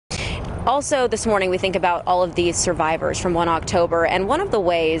Also, this morning we think about all of these survivors from 1 October, and one of the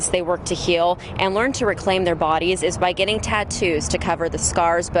ways they work to heal and learn to reclaim their bodies is by getting tattoos to cover the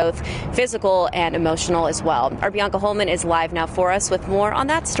scars, both physical and emotional as well. Our Bianca Holman is live now for us with more on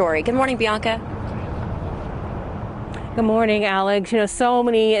that story. Good morning, Bianca. Good morning, Alex. So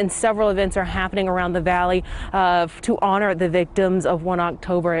many and several events are happening around the valley to honor the victims of 1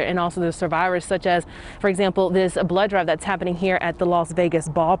 October and also the survivors, such as, for example, this blood drive that's happening here at the Las Vegas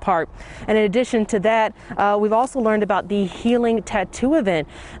ballpark. And in addition to that, we've also learned about the Healing Tattoo event.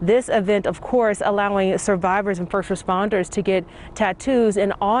 This event, of course, allowing survivors and first responders to get tattoos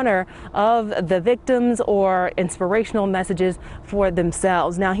in honor of the victims or inspirational messages for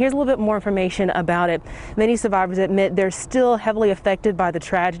themselves. Now, here's a little bit more information about it. Many survivors admit they're still heavily affected by the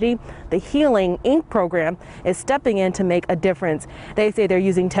tragedy. The Healing Inc. program is stepping in to make a difference. They say they're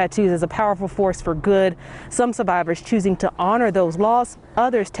using tattoos as a powerful force for good. Some survivors choosing to honor those lost,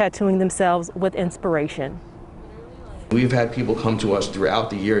 others tattooing themselves with inspiration. We've had people come to us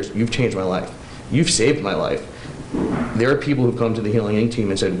throughout the years. You've changed my life. You've saved my life. There are people who've come to the Healing Inc. team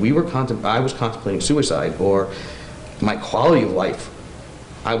and said, I was contemplating suicide, or my quality of life,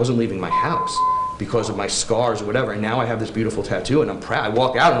 I wasn't leaving my house because of my scars or whatever, and now I have this beautiful tattoo and I'm proud. I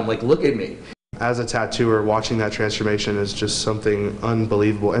walk out and I'm like, look at me. As a tattooer, watching that transformation is just something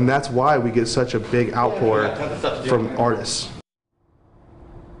unbelievable, and that's why we get such a big outpour from artists.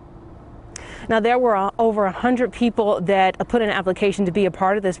 Now, there were over 100 people that put in an application to be a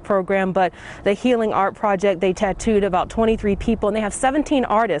part of this program, but the Healing Art Project, they tattooed about 23 people, and they have 17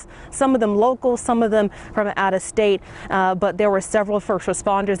 artists, some of them local, some of them from out of state, but there were several first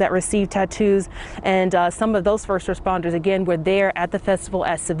responders that received tattoos, and some of those first responders, again, were there at the festival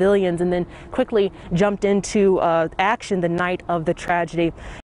as civilians and then quickly jumped into action the night of the tragedy.